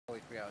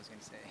was going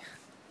to say.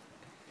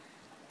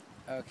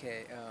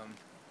 Okay,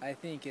 I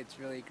think it's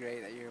really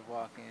great that you're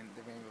walking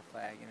the rainbow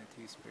flag in the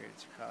Two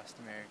Spirits across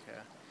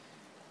America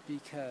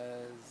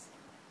because,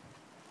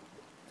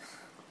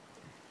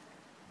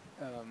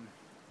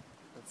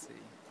 let's see.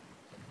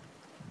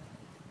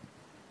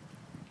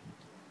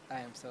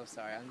 I am so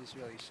sorry. I'm just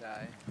really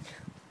shy.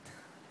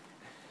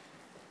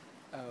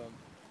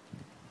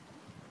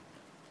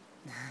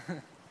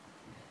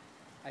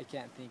 I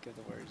can't think of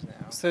the words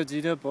now. So do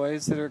you know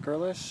boys that are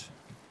girlish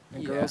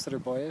and Yeah. girls that are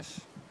boyish?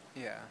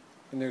 Yeah.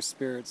 And their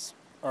spirits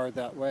are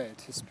that way,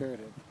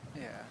 two-spirited.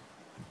 Yeah.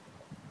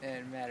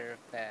 And matter of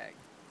fact,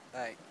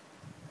 like,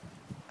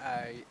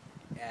 I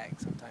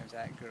sometimes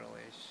act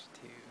girlish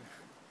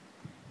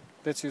too.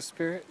 That's your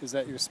spirit? Is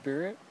that your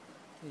spirit?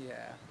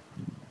 Yeah.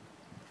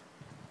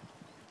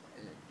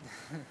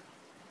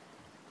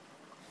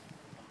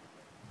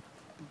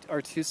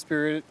 Are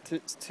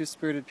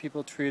two-spirited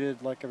people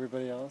treated like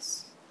everybody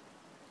else?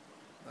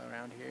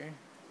 Around here,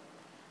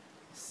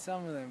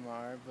 some of them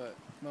are, but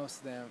most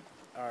of them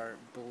are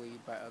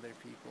bullied by other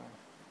people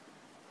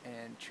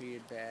and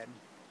treated bad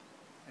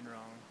and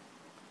wrong.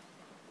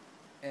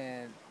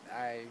 And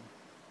I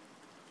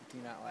do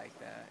not like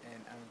that,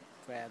 and I'm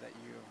glad that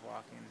you're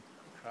walking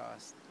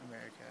across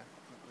America,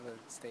 the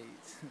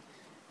states,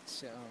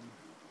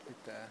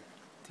 with the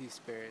Two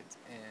Spirits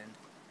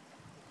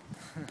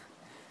and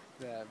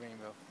the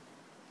rainbow.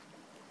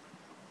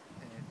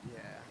 And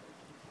yeah.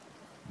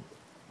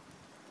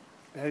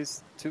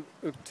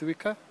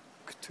 Tuika?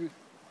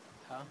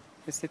 Huh?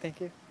 You say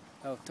thank you?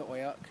 Oh,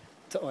 To'oyak?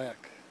 To'oyak.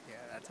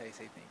 Yeah, that's how you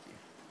say thank you.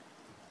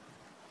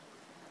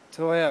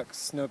 To'oyak,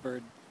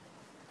 snowbird.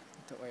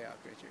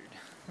 To'oyak,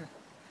 Richard.